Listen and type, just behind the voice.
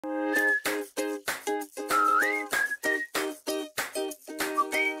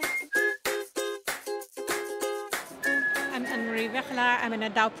Weggelaar. I'm an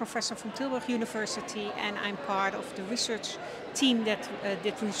endowed professor from Tilburg University, and I'm part of the research team that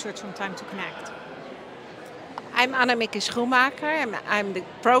did research on Time to Connect. I'm Annemeike Schoemaker. I'm the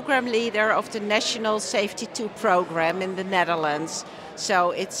program leader of the National Safety 2 program in the Netherlands.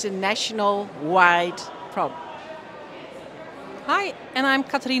 So it's a national-wide program. Hi, and I'm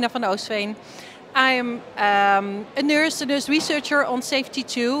Catharina van Oostveen. I'm a nurse researcher on Safety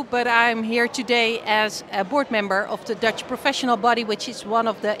 2, but I'm here today as a board member of the Dutch professional body, which is one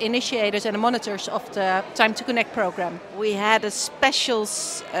of the initiators and monitors of the Time to Connect program. We had a special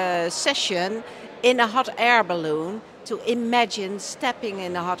session in a hot air balloon to imagine stepping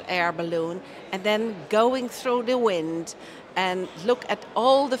in a hot air balloon and then going through the wind and look at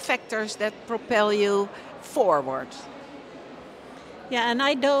all the factors that propel you forward. Yeah, and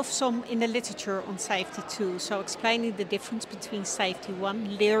I dove some in the literature on safety too, so explaining the difference between safety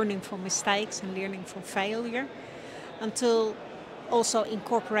 1, learning from mistakes and learning from failure, until also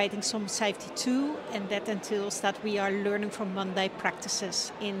incorporating some safety 2, and that entails that we are learning from mundane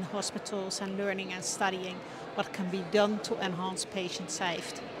practices in hospitals and learning and studying what can be done to enhance patient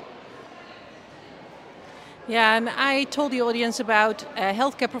safety. Yeah, and I told the audience about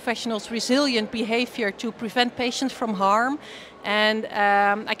healthcare professionals' resilient behavior to prevent patients from harm. And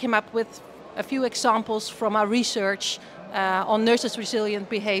I came up with a few examples from our research on nurses' resilient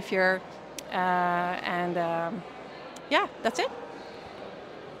behavior. Yeah, that's it.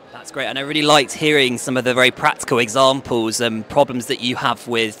 That's great, and I really liked hearing some of the very practical examples and problems that you have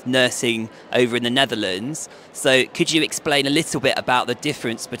with nursing over in the Netherlands. So could you explain a little bit about the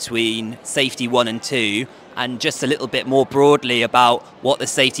difference between Safety 1 and 2, and just a little bit more broadly about what the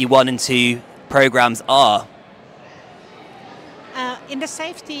Safety 1 and 2 programs are? In the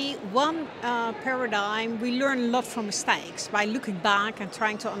Safety 1 paradigm, we learn a lot from mistakes by looking back and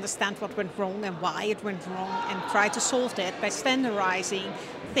trying to understand what went wrong and why it went wrong, and try to solve that by standardizing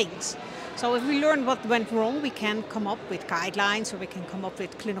things. So if we learn what went wrong, we can come up with guidelines, or we can come up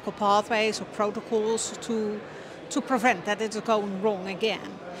with clinical pathways or protocols to prevent that it's going wrong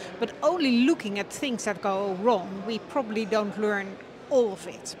again. But only looking at things that go wrong, we probably don't learn all of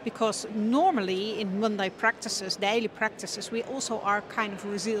it, because normally in mundane practices, daily practices, we also are kind of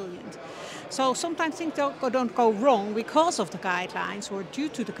resilient. So sometimes things don't go wrong because of the guidelines or due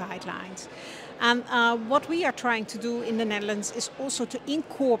to the guidelines. And what we are trying to do in the Netherlands is also to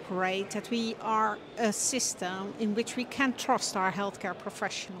incorporate that we are a system in which we can trust our healthcare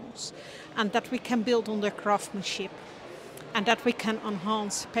professionals, and that we can build on their craftsmanship, and that we can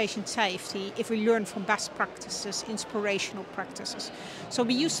enhance patient safety if we learn from best practices, inspirational practices. So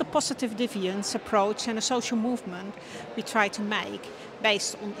we use the positive deviance approach and a social movement we try to make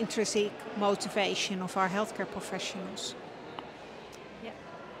based on intrinsic motivation of our healthcare professionals. Yeah.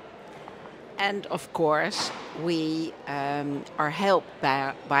 And of course, we are helped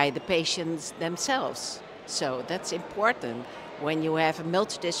by the patients themselves. So that's important. When you have a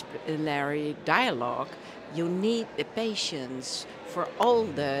multidisciplinary dialogue, you need the patients for all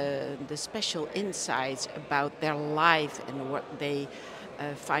the special insights about their life and what they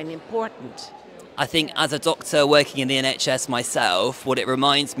find important. I think as a doctor working in the NHS myself, what it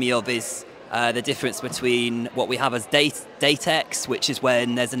reminds me of is the difference between what we have as DATEX, which is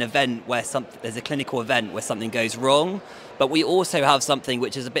when there's an event where there's a clinical event where something goes wrong, but we also have something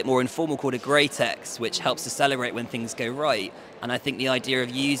which is a bit more informal called a GREATEX, which helps to celebrate when things go right. And I think the idea of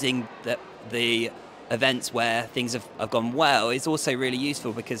using the events where things have gone well is also really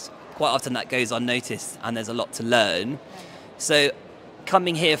useful, because quite often that goes unnoticed and there's a lot to learn. So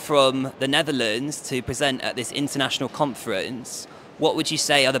coming here from the Netherlands to present at this international conference, what would you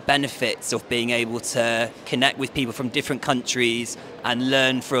say are the benefits of being able to connect with people from different countries and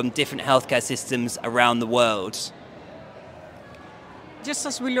learn from different healthcare systems around the world? Just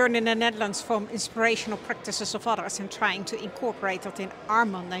as we learn in the Netherlands from inspirational practices of others and trying to incorporate that in our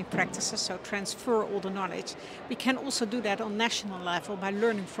mundane practices, so transfer all the knowledge, we can also do that on national level by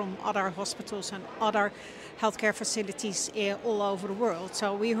learning from other hospitals and other healthcare facilities all over the world.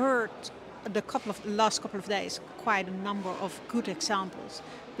 So we heard the last couple of days quite a number of good examples.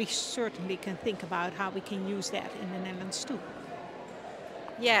 We certainly can think about how we can use that in the Netherlands too.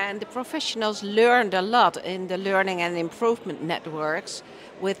 Yeah, and the professionals learned a lot in the learning and improvement networks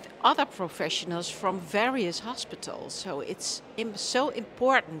with other professionals from various hospitals. So it's so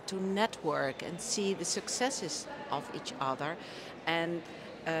important to network and see the successes of each other and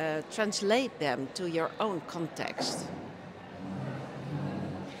translate them to your own context.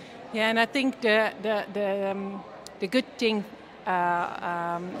 Yeah, and I think the good thing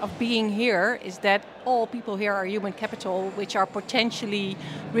of being here is that all people here are human capital, which are potentially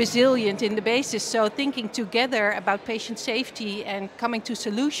resilient in the basis. So thinking together about patient safety and coming to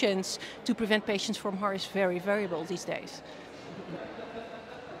solutions to prevent patients from harm is very variable these days.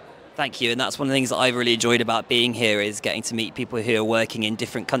 Thank you, and that's one of the things that I've really enjoyed about being here is getting to meet people who are working in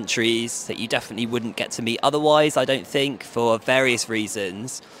different countries that you definitely wouldn't get to meet otherwise, I don't think, for various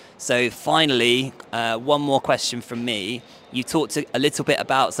reasons. So finally, one more question from me. You talked a little bit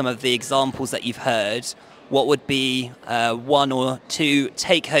about some of the examples that you've heard. What would be one or two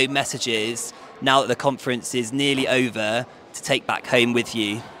take-home messages now that the conference is nearly over to take back home with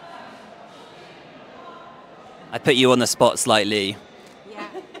you? I put you on the spot slightly.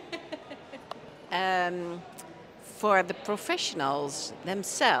 For the professionals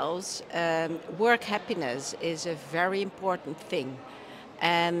themselves, work happiness is a very important thing.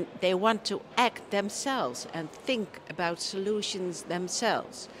 And they want to act themselves and think about solutions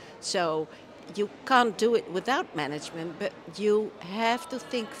themselves. So you can't do it without management, but you have to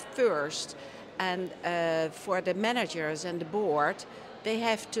think first. And for the managers and the board, they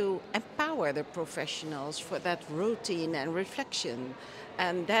have to empower the professionals for that routine and reflection.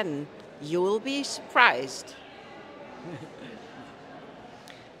 And then you will be surprised.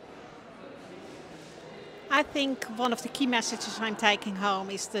 I think one of the key messages I'm taking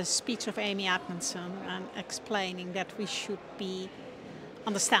home is the speech of Amy Edmondson and explaining that we should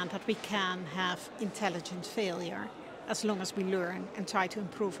understand that we can have intelligent failure as long as we learn and try to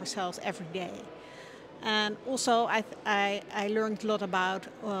improve ourselves every day. And also I learned a lot about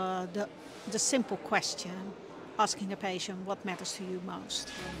the simple question, asking a patient what matters to you most.